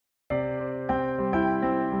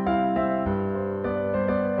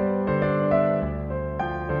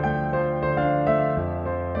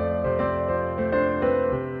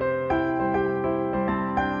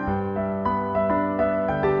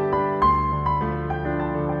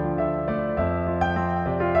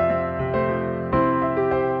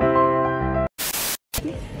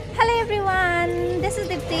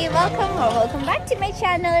welcome back to my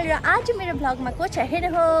channel. र आज मेरो भ्लगमा को छ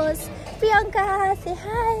हेर्नुहोस्, प्रियंका से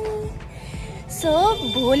हाई. सो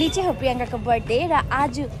भोलि चाहिँ हो प्रियंकाको बर्थडे र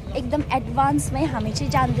आज एकदम एडभान्समै हामी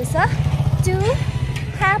चाहिँ जान्दैछ to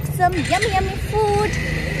have some yummy food.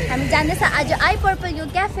 हामी जान्दैछ आज आई पर्पल यो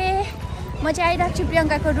क्याफे. म चाहिँ आइरहेको छु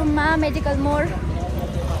प्रियंकाको रुममा मेडिकल मोड.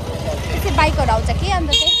 त्यसै बाइकहरू आउँछ कि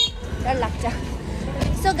अन्त चाहिँ डर लाग्छ.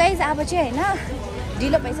 सो गाइज अब चाहिँ हैन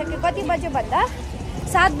ढिलो भइसक्यो. कति बज्यो भन्दा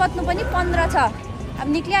 7 बज्नु पनि 15 छ. अब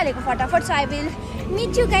निक्लिहालेको फटाफट. So I will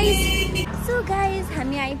meet you guys. So guys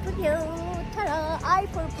हामी आइपुग्यो तर आई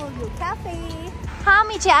पर्पल यो क्याफे.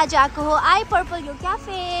 हामी चाहिँ आज आएको हो आई पर्पल यो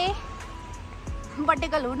क्याफे. बर्थडे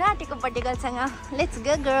गर्ल हुन आँटेको बर्थडे गर्लसँग. Let's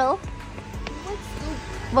go girl.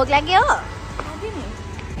 भोक लाग्यो?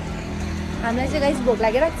 हामीलाई चाहिँ गाइज भोक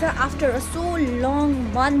लागिरहेको छ. After a so long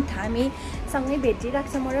month हामी सँगै भेटिरहेको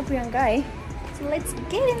छ म र प्रियंका है. So let's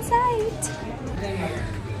get inside.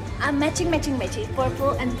 I'm matching.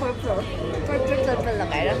 Purple and purple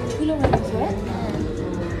लगाएर. ठुलो बनाउँछु है.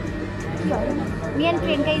 Me and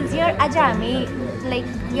Priyanka is here. आज हामी like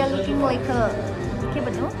we are looking like a के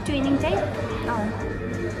भन्नु ट्रेनिङ चाहिँ.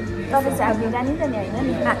 तपाईँ चाहिँ हामी जानिन्छ नि हैन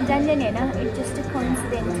नि. जान्छ नि हैन. It's just a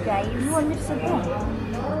coincidence guys. You understand?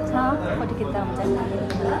 Photo खिच्दा हुन्छ है.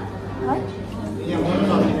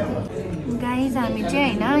 गाइज हामी चाहिँ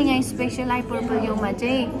हैन यहाँ स्पेशल आई पर्पल योमा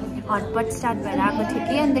चाहिँ हटपट स्टार्ट भएर आएको थियो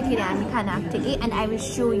कि अन्तखेरि हामी खान आएको थियो कि. And I will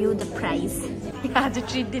so you the price. आज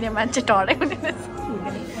ट्रिट दिने मान्छे टरै हुने रहेछ.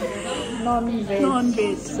 Non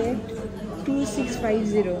veg set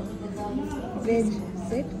 2650. Veg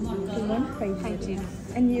set 2150.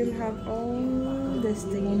 And you will have all this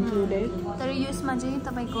thing included. तर यसमा चाहिँ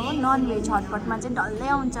तपाईको नन भेज हटपटमा चाहिँ डल्लै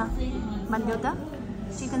आउँछ. भन्दियो त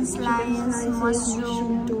chicken slice,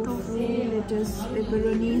 mushroom, tofu, lettuce,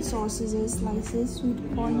 pepperoni, sausages, slices, sweet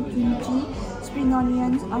corn, kimchi, spring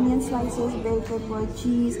onions, onion slices, bell pepper,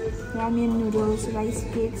 cheese, ramen noodles, rice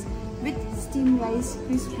cakes with steamed rice,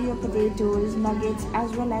 crispy potatoes, nuggets, as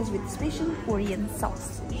well as with special Korean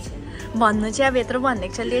sauce. भन्नु चाहिँ अब यत्रो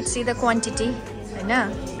भनेको छ. Let's see the quantity हैन.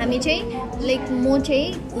 हामी चाहिँ like म चाहिँ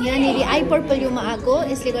यहाँनिर आई पर्पल योमा आएको.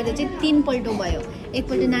 यसले गर्दा चाहिँ 3 पल्ट भयो.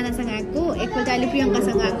 एकपल्ट नानासँग आएको, एकपल्ट अहिले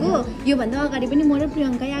प्रियंकासँग आएको. योभन्दा अगाडि पनि म र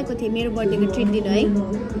प्रियंका आएको थिएँ मेरो बर्थडेको ट्रिट दिनु है.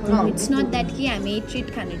 इट्स नट द्याट कि हामी ट्रिट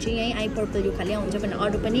खानु चाहिँ यहीँ आई पर्पल यो खालि आउँछ भने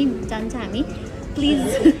अरू पनि जान्छ. हामी प्लिज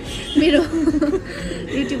मेरो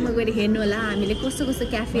युट्युबमा गएर हेर्नु होला हामीले कस्तो कस्तो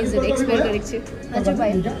क्याफेजहरू एक्सप्लोर गरेको छु. हजुर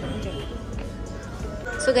भाइ.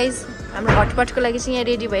 सो गाइज हाम्रो हटपटको लागि चाहिँ यहाँ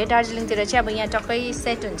रेडी भयो. दार्जिलिङतिर चाहिँ अब यहाँ टक्कै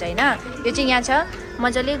सेट हुन्छ होइन. यो चाहिँ यहाँ छ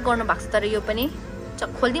मजाले गर्नु भएको छ. तर यो पनि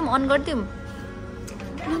खोलिदिउँ अन गरिदिउँ.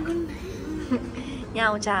 यहाँ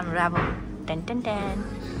आउँछ हाम्रो अब टेन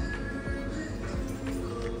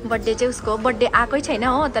बर्थडे चाहिँ उसको. बर्थडे आएकै छैन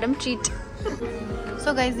हो तर पनि ट्रिट.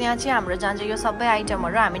 सो गाइज यहाँ चाहिँ हाम्रो जान्छ यो सबै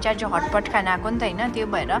आइटमहरू. हामी चाहिँ आज हटपट खान आएको नि त होइन. त्यो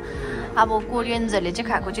भएर अब कोरियन्सहरूले चाहिँ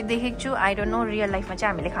खाएको चाहिँ देखेको छु. आई डोन्ट नो रियल लाइफमा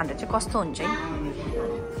चाहिँ हामीले खाँदा चाहिँ कस्तो हुन्छ है.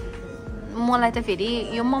 मलाई त फेरि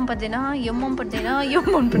यो मन पर्दैन, यो मन पर्दैन, यो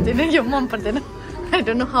मन पर्दैन, यो मन पर्दैन. I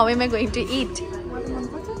don't know how am I going to it.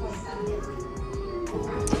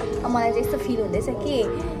 मलाई चाहिँ यस्तो फिल हुँदैछ कि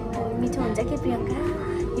मिठो हुन्छ कि प्रियंका.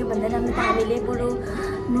 योभन्दा राम्रो त हामीले बरु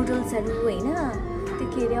नुडल्सहरू होइन त्यो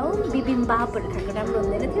के अरे हौ बिबिम्बापहरू खाएको राम्रो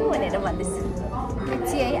हुँदैन थियो भनेर भन्दैछु.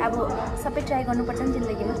 चाहिँ है अब सबै ट्राई गर्नुपर्छ नि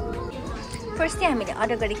जिन्दगीमा. फर्स्ट चाहिँ हामीले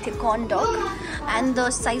अर्डर गरेको थियो corn dug. And the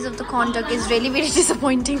size of the corn dug is really very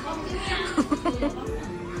disappointing.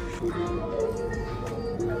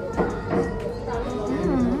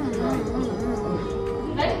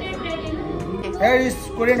 Here is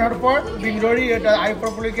Korean hotpot being ready at the I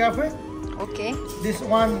Purple Cafe. Okay. This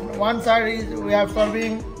one side is we are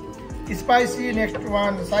serving spicy. Next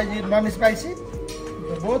one side is non-spicy.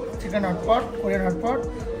 Both chicken hotpot, Korean hotpot.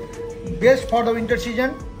 Best for the winter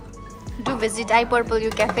season. Do visit I Purple You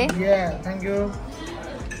Cafe. Yeah, thank you.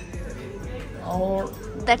 Or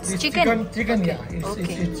that's chicken. Chicken, okay. Yeah,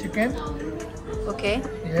 okay. It's chicken. Okay.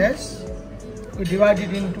 Yes. We divide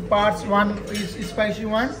it into parts. One is spicy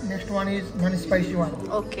one. Next one is non-spicy one.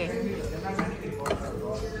 Okay.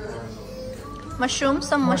 Mushroom,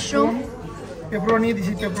 some mushroom. Pepperoni. This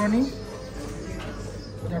is pepperoni.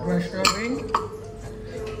 That one serving.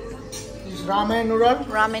 This is ramen noodle.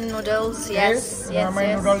 Ramen noodles. Yes. Ramen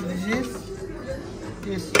noodle.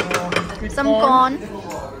 This sweet some corn.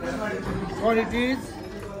 Corn it is.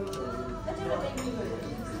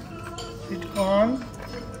 Sweet corn.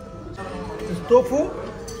 Tofu.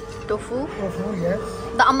 Tofu, yes.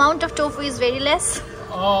 The amount of tofu is very less.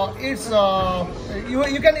 It's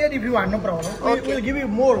you can add if you want, no problem. Okay. We'll give you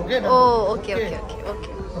more. Okay. Oh, okay. No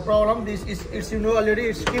problem. No problem. This is it's already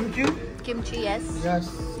it's kimchi. Kimchi, yes. Yes.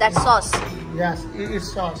 That sauce. Yes, it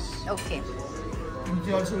is sauce. Okay.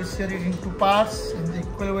 Kimchi also we share it in 2 parts in the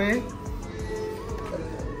equal way.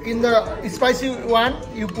 In the spicy one,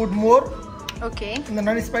 you put more. Okay. In the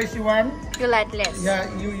non-spicy one, you like less. Yeah,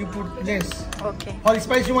 you put less. Okay. For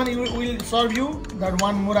spicy one, we will serve you that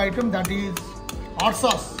one more item, that is hot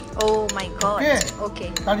sauce. Oh my god. Okay.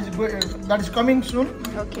 Okay. That is coming soon.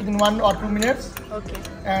 Okay. Within 1 or 2 minutes. Okay.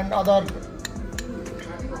 And other,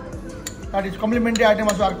 that is complimentary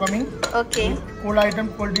items also are coming. Okay. Cold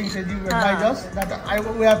item, cold drinks as you advise us. That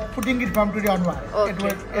we are putting it from today onward.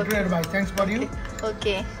 Okay. It will advise. Thanks for you.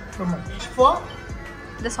 Okay. So much. For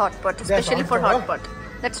this hot pot, especially for hot pot.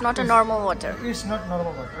 That's not a normal water. It's not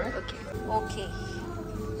normal water, right? Okay. Okay.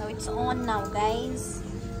 Now it's on now, guys.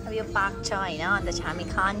 Now you pack cha, and the chami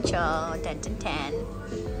khan cha. 10.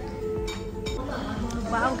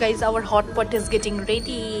 Wow, guys, our hot pot is getting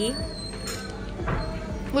ready.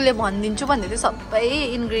 उसले भनिदिन्छु भन्दै थियो सबै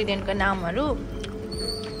इन्ग्रेडियन्टको नामहरु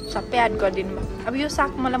सबै add गरिदिनु भयो अब यो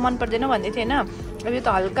साग मलाई मन पर्दैन भन्दै थियो हैन अब यो त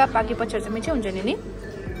हल्का पाकेपछि चाहिँ मिठो हुन्छ नि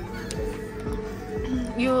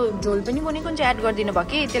यो झोल पनि कुनै चाहिँ एड गरिदिनु भयो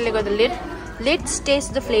कि त्यसले गर्दा लेट्स टेस्ट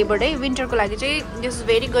द फ्लेभर है विन्टरको लागि चाहिँ दिस इज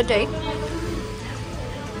भेरी गुड है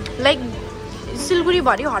लाइक सिलगुडी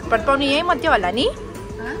भरि हटपट पाउने यही मात्रै होला नि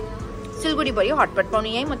सिलगुडी भरि हटपट पाउने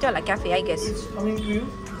यही मात्रै होला cafe I guess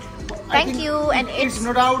Thank you, and it's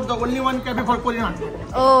no doubt the only one cafe for Korean.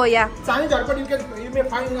 Oh yeah. Chinese hotpot you may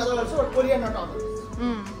find in other also, but Korean not others.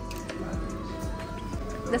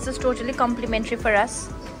 This is totally complimentary for us.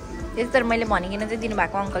 This is मैले भनिकिन चाहिँ दिनु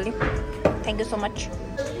भएको अंकलले. Thank you so much.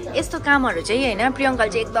 यस्तो कामहरु चाहिँ हैन प्रियंकल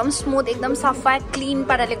चाहिँ एकदम smooth एकदम सफा क्लीन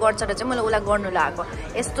पाराले गर्छ र चाहिँ मलाई उला गर्नु लागेको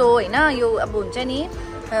यस्तो हैन यो अब हुन्छ नि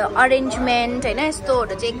अरेन्जमेन्ट हैन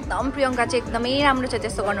यस्तोहरु चाहिँ एकदम प्रियंका चाहिँ एकदमै राम्रो छ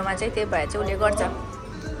त्यस्तो गर्नुमा चाहिँ त्यही भएर चाहिँ उले गर्छ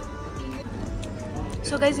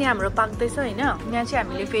सो गाइस यहाँ हाम्रो पाक्दैछ हैन यहाँ चाहिँ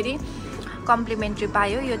हामीले फेरि कम्प्लिमेन्ट्री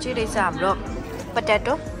पायो यो चाहिँ रहेछ हाम्रो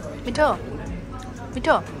पटेटो मिठो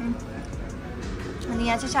मिठो अनि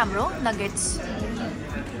यहाँ चाहिँ छ हाम्रो नगेट्स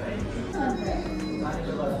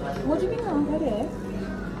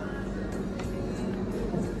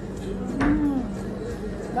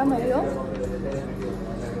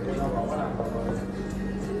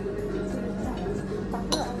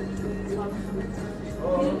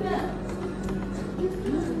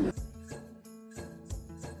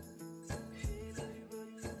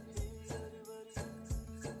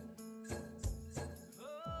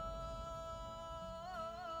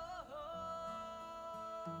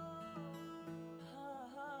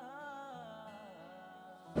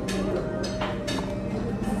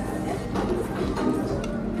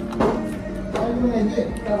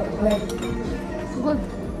Good.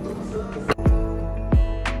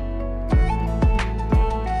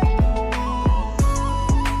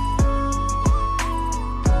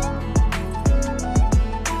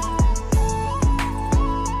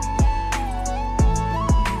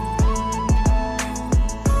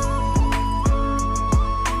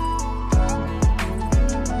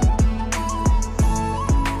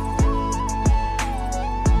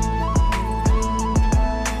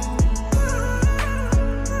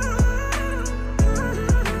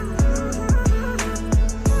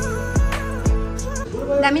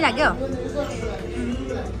 दामी लाग्यो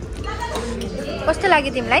कस्तो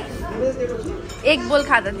लाग्यो तिमीलाई एक बोल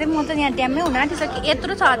खादा चाहिँ म त यहाँ ड्याममै हुन आँटिसक्यो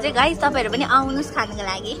यत्रो छ अझै गाइस तपाईहरु पनि आउनुस् खानको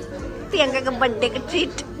लागि प्रियंकाको बर्थडेको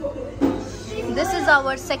treat this is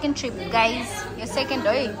our second trip guys यो सेकेन्ड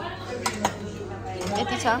हो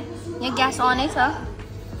यति छ यहाँ ग्यास अनै छ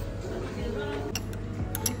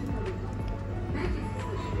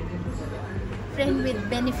फ्रेन्ड विथ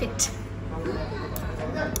बेनिफिट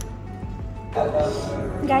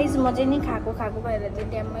गाइज म चाहिँ नि खाएको भएर चाहिँ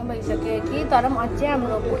ड्याममै भइसक्यो कि तर पनि अझै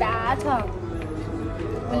हाम्रो पुरा छ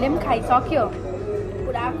उसले पनि खाइसक्यो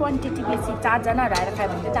पुरा क्वान्टिटी बेसी 4 जनाहरु आएर खायो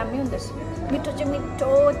भने चाहिँ दामी हुँदछ मिठो चाहिँ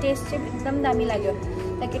मिठो टेस्ट चाहिँ एकदम दामी लाग्यो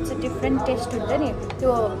like it's a different test हुन्छ नि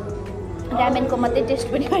त्यो ड्यामेनको मात्रै टेस्ट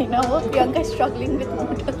पनि होइन हो प्रियंका स्ट्रगलिङ विथ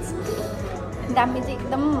नुडल्स दामी चाहिँ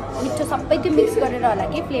एकदम मिठो सबै त्यो मिक्स गरेर होला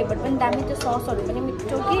कि फ्लेभर पनि दामी त्यो ससहरु पनि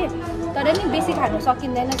मिठो कि तर नि बेसी खानु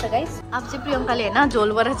सकिँदैन त गाइस अब चाहिँ प्रियंकाले हैन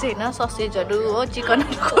झोलबाट चाहिँ हैन ससेजहरु हो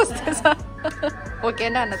चिकनहरु खोज्दैछ हो के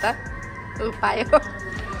न त उ पायो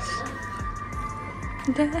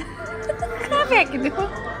कहाँ फ्याँकिदियो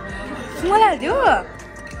मलाई दियो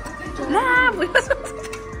ला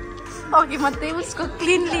अघि मात्रै उसको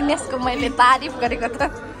क्लिनलीनेसको मैले तारिफ गरेको त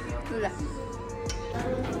ल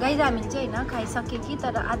गाइस हामी चाहिँ हैन खाइसके कि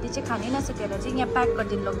तर आधी चाहिँ खानै नसकेर चाहिँ यहाँ प्याक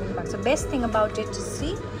गरिदिनु लगिदिनु भएको छ best thing about it to see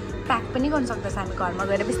pack पनि गर्न सक्दैछ हामी घरमा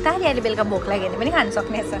गएर बिस्तारै अहिले बेलुका भोक लाग्यो भने पनि खान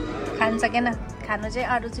सक्नेछ खान सकेन खानु चाहिँ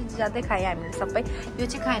अरू चाहिँ ज्यादै खायो हामीले सबै यो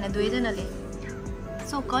चाहिँ खाएन दुवैजनाले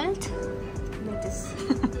सो कल्ड लेटेस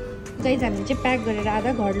गाइस हामी चाहिँ प्याक गरेर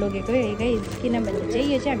आधा घर लगेको है गाइस किनभने चाहिँ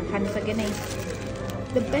यो चाहिँ हामी खान सकेन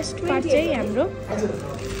द बेस्ट पार्ट चाहिँ हाम्रो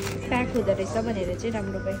प्याक हुँदो रहेछ भनेर चाहिँ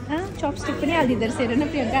राम्रो भयो चपस्टिक पनि हालिदिँदो रहेछ हेर न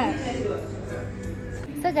प्रियङ्का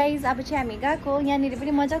सो गाइज अब चाहिँ हामी गएको यहाँनिर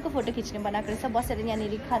पनि मजाको फोटो खिच्ने बनाएको रहेछ बसेर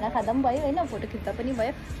यहाँनिर खाना खाँदा पनि भयो होइन फोटो खिच्दा पनि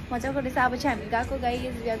भयो मजाको रहेछ अब चाहिँ हामी गएको guys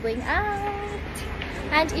we are going out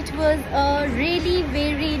and it was a really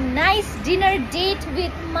very nice dinner date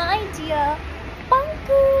with my dear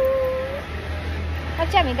पङ्कु अब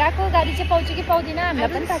चाहिँ हामी गएको गाडी चाहिँ पाउँछ कि पाउँदैन हामीलाई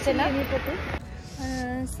पनि थाहा छैन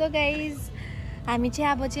सो गाइज हामी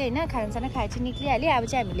चाहिँ अब चाहिँ होइन खानासाना खाएर चाहिँ निक्लिहाल्यो अब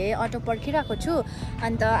चाहिँ हामीले अटो पर्खिरहेको छु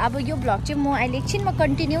अन्त अब यो भ्लग चाहिँ म अहिले एकछिनमा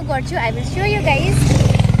कन्टिन्यू गर्छु I will so you guys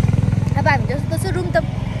अब हामी जस्तो रुम त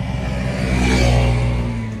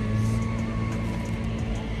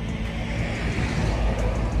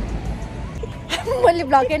मैले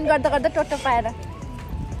भ्लग एन्ड गर्दा गर्दा टोटो पाएर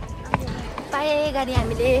पाएँ गाडी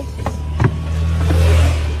हामीले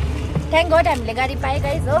थ्याङ्क गड हामीले गाडी पाएँ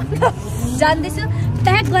गाइज हो जान्दैछु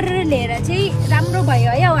प्याक गरेर लिएर चाहिँ राम्रो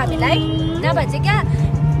भयो है हामीलाई नभए चाहिँ क्या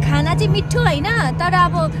खाना चाहिँ मिठो होइन तर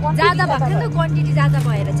अब ज्यादा भएको नि त क्वान्टिटी ज्यादा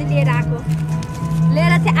भएर चाहिँ लिएर आएको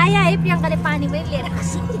लिएर चाहिँ आयो है प्रियङ्काले पानी पनि लिएर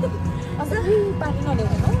पानी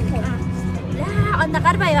नल्याउनु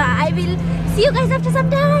अन्धकार भयो I will see you guys after some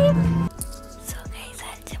time so guys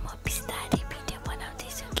अहिले चाहिँ म बिस्तारै भिडियो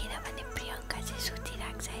बनाउँदैछु किनभने प्रियङ्का चाहिँ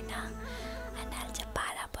सुतिरहेको छैन अनि अहिले चाहिँ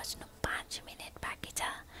 12 बज्नु 5 मिनट बाँकी छ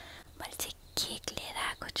मैले चाहिँ केक लिएर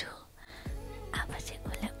आएको छु अब चाहिँ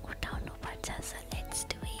उसलाई उठाउनु पर्छ सो लेट्स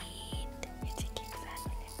डु इट यो चाहिँ केक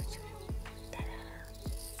सानो ल्याएको छु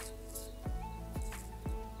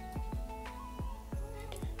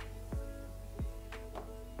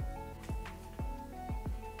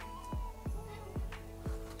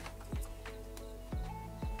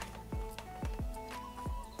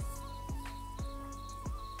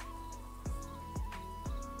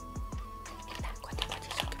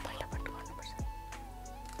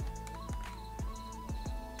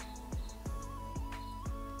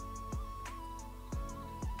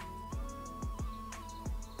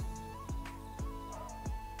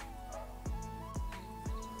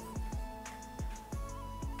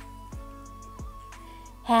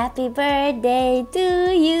Happy birthday to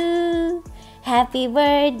you. Happy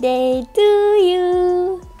birthday to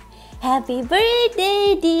you. Happy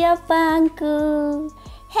birthday dear Panku.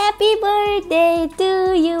 Happy birthday to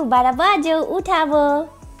you. 12 बज्यो उठाबो.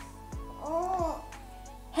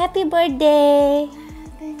 Happy birthday.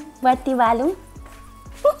 बत्ती बालौं.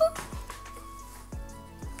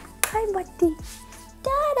 हाय बत्ती.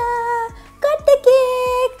 टाडा. Cut the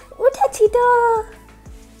cake. उठा छिटो.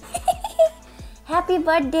 Happy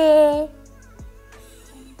birthday.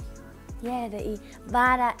 Yeah,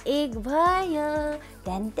 12-1 भयो.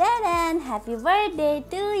 Dun dun dun. Happy birthday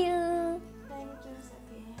to you.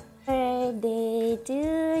 Birthday to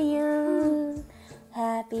you.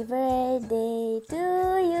 Happy birthday to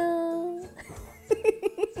you.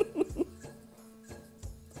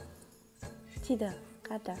 Cida,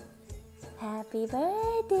 kata. Happy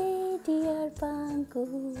birthday dear Panku.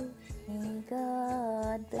 May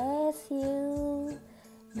God bless you.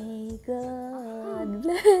 May God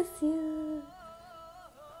bless you.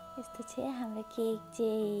 यस्तो छ हाम्रो cake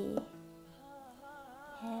चाहिँ.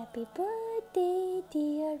 Happy birthday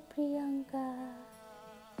dear Priyanka.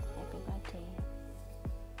 Happy birthday.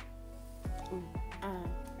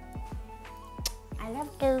 I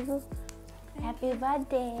love you. Happy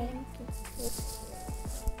birthday.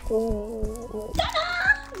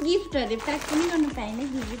 गिफ्टहरु pack पनि गर्नु पाएन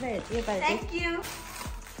gift भयो यो पालि थ्यांक यू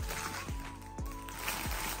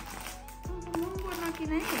मोमो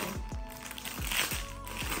नकिन है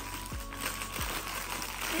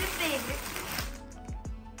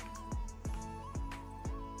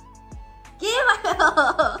के भयो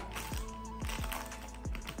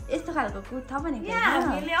यस्तो खालको कुर्ता भनेको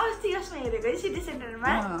हामीले अस्ति यसमा हेरेको है सिटी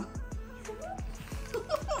सेन्टरमा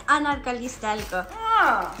अनारकली स्टाइलको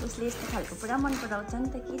उसले यस्तो खालको पुरा मन पराउँछ नि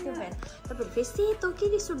त के त्यो भएर तपाईहरु फेरि सेतो के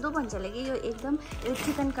रिस उठ्दो भन्छ होला कि यो एकदम यो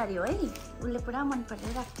चिकन करी हो है उसले पुरा मन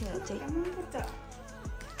परिरहेको थियो चाहिँ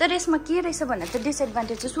तर यसमा के रहेछ भन्दा त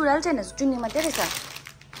डिसएडभान्टेज चाहिँ सुरुवाल छैन चुन्नी मात्रै रहेछ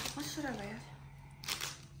सुरुवाल भयो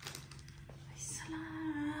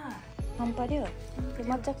मन पर्यो त्यो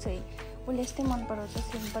मजाक छ है उसले यस्तै मन पराउँछ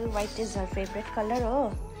simple white is her favourite colour हो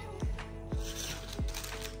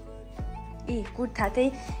ए कुर्ता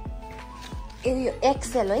चाहिँ यो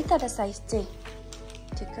एक्सएल है तर साइज चाहिँ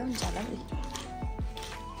ठिकै हुन्छ होला नि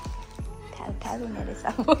ठाउँ ठाउँ हुने रहेछ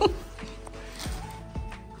अब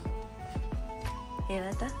हेर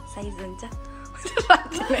त साइज हुन्छ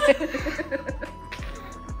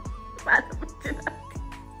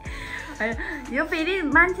यो फेरि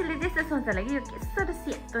मान्छेले त्यस्तो सोच्छ होला कि यो कस्तो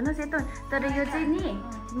सेतो न सेतो तर यो चाहिँ नि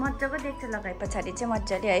मजाको देख्छ लगाए पछाडि चाहिँ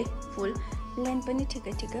मजाले है फुल लेन्थ पनि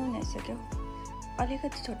ठिकै ठिकै हुनेछ क्या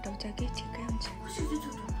अलिकति छोटाउँछ कि ठिकै हुन्छ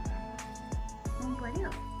मन पर्यो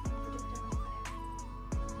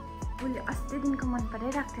उसले अस्तिदेखिको मन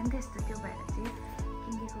पराइरहेको थियो नि त यस्तो त्यो भएर चाहिँ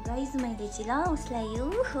किनेको गाइज मैले चाहिँ ल उसलाई यो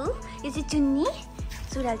चाहिँ चुन्नी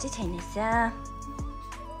सुरुवाल चाहिँ छैन रहेछ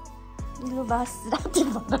लु बस राति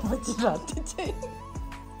 12 बजी राति चाहिँ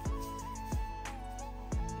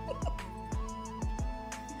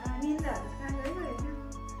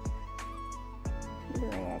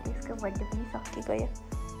त्यसको बर्थडे पनि सकिगयो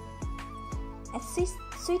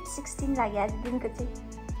स्विट 16 लाग्यो आजदेखिको चाहिँ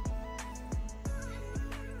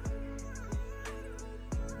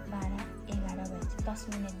 11 भएछ 10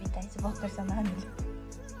 मिनट बिताएछ भर्खरसम्म हामीले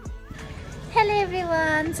hello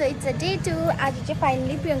everyone so it's a day 2 आज चाहिँ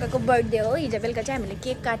फाइनली प्रियङ्काको बर्थडे हो हिजो बेलुका चाहिँ हामीले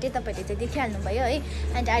केक काट्यो तपाईँले चाहिँ देखिहाल्नुभयो है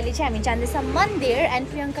एन्ड अहिले चाहिँ हामी जाँदैछ मन्दिर एन्ड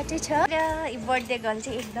प्रियङ्का चाहिँ छ र बर्थडे गर्ल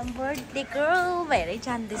चाहिँ एकदम बर्थडे गर्ल भएरै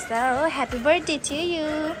जाँदैछ हो ह्याप्पी बर्थडे छ यो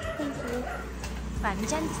हामी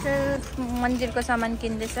जाँदैछ मन्दिरको सामान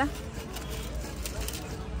किन्दैछ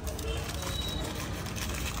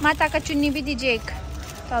माताका चुन्नी भी दिजिए एक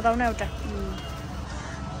तराउन एउटा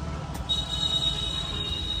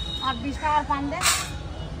So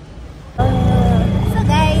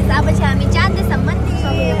guys, अब चाहिँ हामी जाँदैछ मन्दिर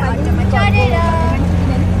बाटोमा चढेर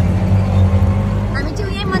हामी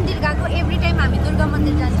चाहिँ यही मन्दिर गएको एभ्री टाइम हामी दुर्गा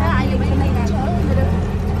मन्दिर जान्छ अहिले पनि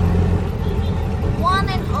one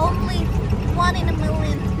and only one in a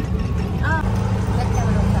million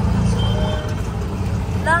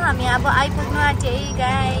ल हामी अब आइपुग्नु आँट्यो है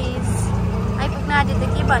गाइस आइपुग्नु आँट्यो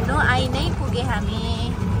त के भन्नु आइ नै पुगे हामी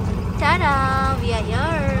टाडा we are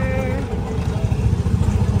here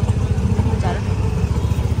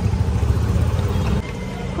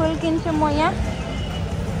फुल किन्छु म यहाँ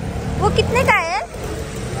वो कितने का है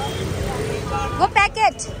वो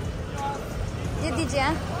पैकेट ये दीजिए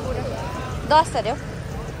 10 अरे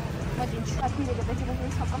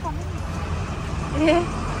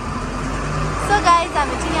सो गाइज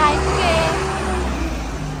हामी चाहिँ यहाँ आइपुगे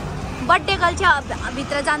बर्थडे गर्ल चाहिँ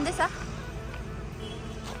भित्र जाँदैछ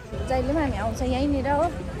जहिले पनि हामी आउँछ यहीँनिर हो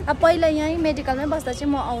अब पहिला यहीँ मेडिकलमै बस्दा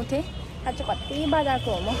चाहिँ म आउँथेँ आज चाहिँ कति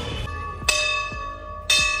बजारको हो म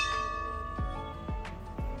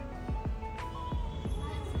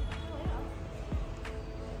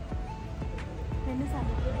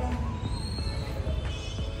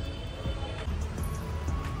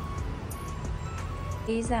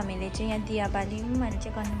हामीले चाहिँ यहाँ दिया बाल्यौँ मैले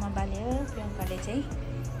चाहिँ कन्नुमा बाल्यो प्रियङ्काले चाहिँ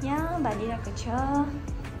यहाँ बालिरहेको छ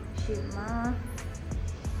शिवमा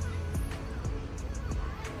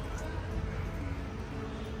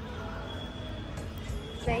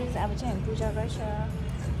गाइस अब चाहिँ हामी पूजा गर्छ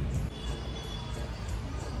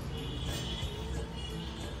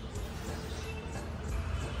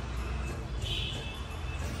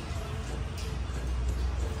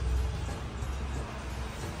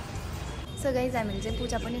सो गाइज हामीले चाहिँ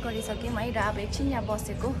पूजा पनि गरिसक्यौँ है र अब एकछिन यहाँ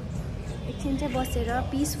बसेको एकछिन चाहिँ बसेर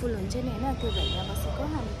पिसफुल हुन्छ नि होइन त्यो भएर यहाँ बसेको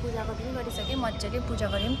हामी पूजाको पनि गरिसक्यौँ मजाले पूजा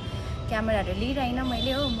गऱ्यौँ क्यामेराहरू लिइरहेन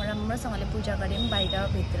मैले हो म राम्रोसँगले पूजा गऱ्यौँ बाहिर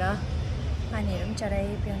भित्र पानीहरू पनि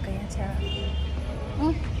चढाएँ प्रियङ्का यहाँ छ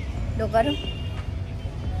ढोकाहरू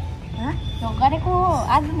ढोकारेको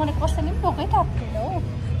आज मैले कसैले पनि ढोकै थप्दैन हो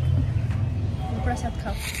प्रसाद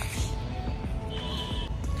खाऊ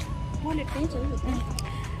मैले त्यही छ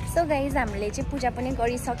सो गाइज हामीले चाहिँ पूजा पनि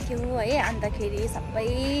गरिसक्यौँ है अन्तखेरि सबै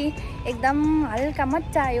एकदम हल्का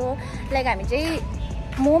मजा आयो लाइक हामी चाहिँ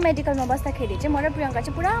म मेडिकलमा बस्दाखेरि चाहिँ म र प्रियङ्का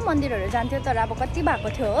चाहिँ पुरा मन्दिरहरू जान्थ्यो तर अब कति भएको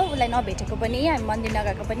थियो हो उसलाई नभेटेको पनि हामी मन्दिर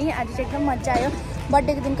नगएको पनि आज चाहिँ एकदम मजा आयो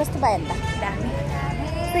बर्थडेको दिन कस्तो भयो अन्त दामी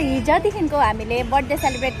सो हिजोदेखिको हामीले बर्थडे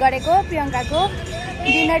सेलिब्रेट गरेको प्रियङ्काको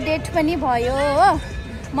डिनर डेट पनि भयो हो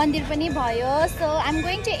मन्दिर पनि भयो so I am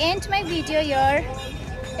going to and my video here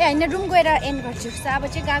ए होइन रुम गएर एन्ड गर्छु सो अब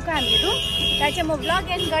चाहिँ गएको हामी रुम त्यहाँ चाहिँ म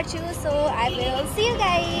भ्लग एन्ड गर्छु so I will see you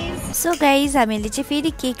guys so guys हामीले चाहिँ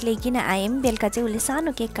फेरि केक ल्याइकन आयौँ बेलुका चाहिँ उसले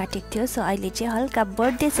सानो केक काटेको थियो सो अहिले चाहिँ हल्का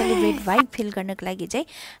बर्थडे सेलिब्रेट भाइब फिल गर्नको लागि चाहिँ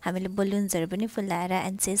हामीले बलुन्सहरू पनि फुलाएर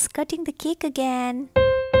and C is cutting the cake again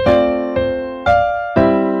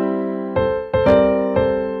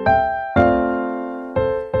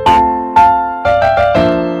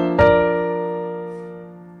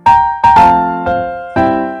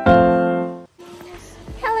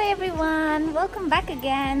back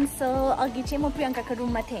again so अघि चाहिँ म प्रियङ्काको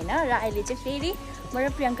रुममा थिएँ होइन र अहिले चाहिँ फेरि म र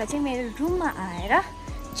प्रियङ्का चाहिँ मेरो रुममा आएर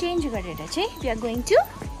चेन्ज गरेर चाहिँ we are going to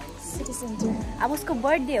city centre अब उसको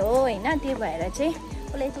बर्थडे हो हैन त्यही भएर चाहिँ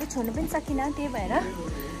उसलाई एक्लै छोड्नु पनि सकिन त्यही भएर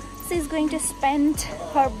C is going to spend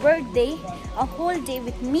her birthday a whole day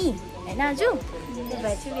with me हैन आजु त्यही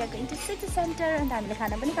भएर चाहिँ we are going to city centre अन्त हामीले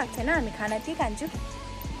खाना पनि खाएको छैन हामी खाना त्यही खान्छौँ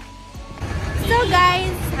सो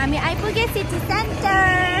गाइज हामी आइपुगे सिटी सेन्टर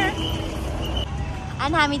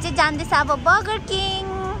अनि हामी चाहिँ जाँदैछ अब बर्गर किङ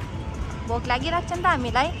भोक लागिरहेको छ नि त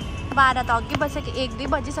हामीलाई 12 त अघि बजिसक्यो 1-2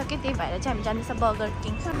 बजिसक्यो त्यही भएर चाहिँ हामी जाँदैछ बर्गर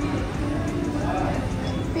किङ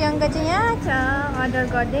प्रियङ्का चाहिँ यहाँ छ अर्डर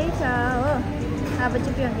गर्दैछ हो अब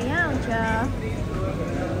चाहिँ प्रियङ्का यहाँ आउँछ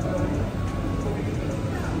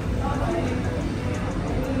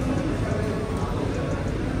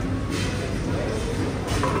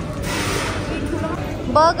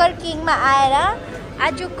बर्गर किङमा आएर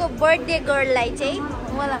आजुको बर्थडे गर्ललाई चाहिँ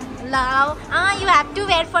लगाऊ you have to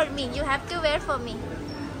wear for me you have to wear for me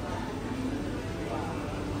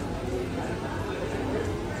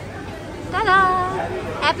tada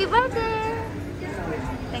happy birthday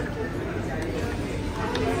thank you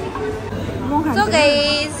so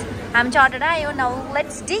guys हामी चाहिँ अर्डर आयो now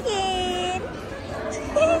let's dig in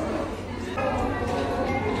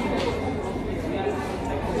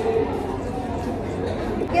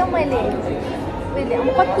के मैले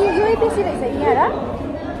कति यो बेसी रहेछ यहाँ र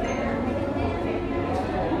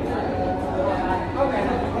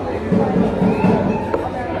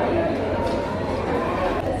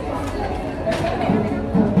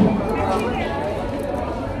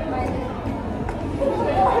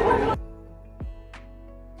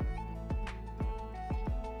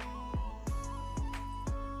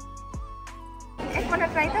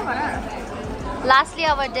Lastly,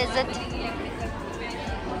 our dessert.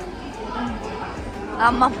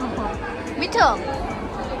 Mito.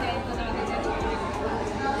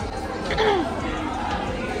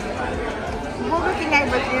 Burger King, I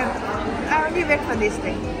only wait for this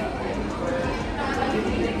thing.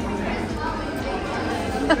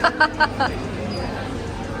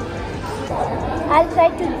 I'll try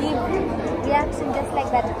to give reaction just like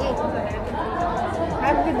that. Okay.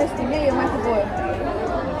 I'm the Bestie. You must go.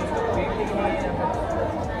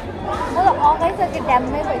 Hello, all guys are getting damn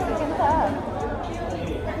my voice. You can tell.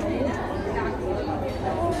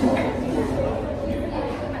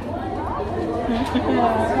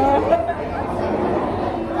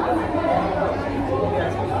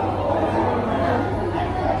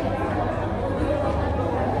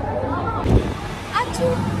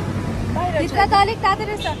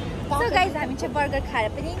 So guys, हामी चाहिँ burger खाएर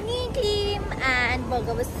पनि निक्लियौँ and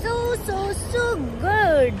burger was so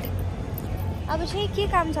good. अब चाहिँ के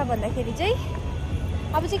काम छ भन्दाखेरि चाहिँ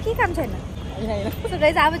अब चाहिँ के काम छैन So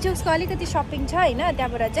guys, अब चाहिँ उसको अलिकति शपिङ छ हैन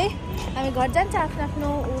त्यहाँबाट चाहिँ हामी घर जान्छ आफ्नो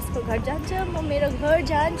उसको घर जान्छ म मेरो घर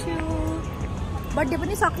जान्छु बर्थडे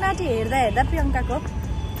पनि सक्न आँट्यो हेर्दा प्रियङ्काको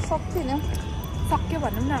सक्दैन सक्यो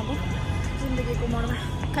भनौँ न अब जिन्दगीको मोडमा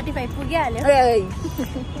 35 पुगिहाल्यो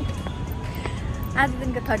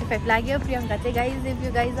आजदेखिको 35 लाग्यो प्रियङ्का चाहिँ guys if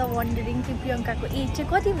you guys are wondering कि प्रियङ्काको एज चाहिँ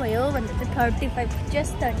कति भयो भन्दा चाहिँ 35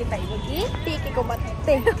 जस्ट 35 हो कि टेकेको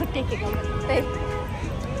मात्रै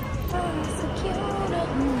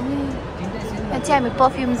चाहिँ हामी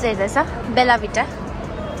पर्फ्युम्स हेर्दैछ बेला भिटा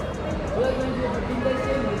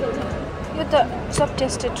यो त सब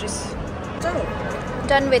टेस्टेड रिस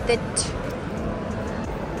done with it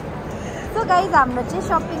so guys हाम्रो चाहिँ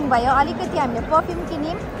सपिङ भयो अलिकति हामीले पर्फ्युम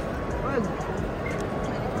किन्यौँ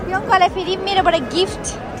प्रियङ्कालाई फेरि मेरोबाट गिफ्ट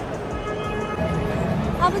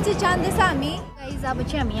अब चाहिँ जाँदैछ हामी गाइज अब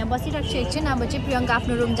चाहिँ हामी यहाँ बसिरहेको छु एकछिन अब चाहिँ प्रियङ्का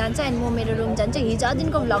आफ्नो रुम जान्छ एन्ड म मेरो रुम जान्छ हिजो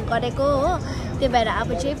दिनको भ्लग गरेको हो त्यही भएर अब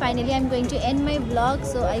चाहिँ finally I'm going to and my vlog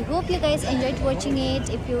so I hope you guys एन्जोयड watching it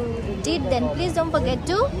if you did then please don't forget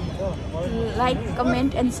to like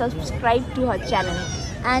comment and subscribe to her channel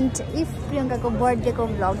and if प्रियङ्काको बर्थडेको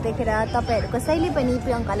vlog देखेर तपाईँहरू कसैले पनि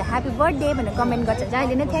प्रियङ्कालाई happy birthday भनेर comment गर्छ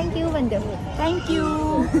जहिले नै thank you भनिदेऊ thank you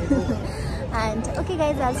and okay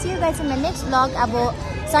guys all C you guys in my next vlog अब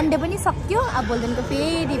सन्डे पनि सक्यो अब भोलिदेखिको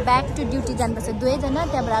फेरि ब्याक टु ड्युटी जानुपर्छ दुवैजना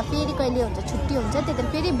त्यहाँबाट फेरि कहिले हुन्छ छुट्टी हुन्छ त्यतिर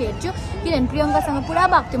फेरि भेट्छु किनभने प्रियङ्कासँग पुरा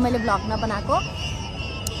भएको थियो मैले भ्लग नबनाएको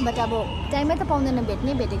बट अब टाइमै त पाउँदैन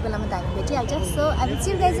भेटेको बेलामा त हामी भेटिहाल्छ so I will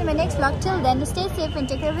see you guys in my next vlog till then stay safe and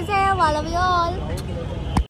take care of yourself I love you all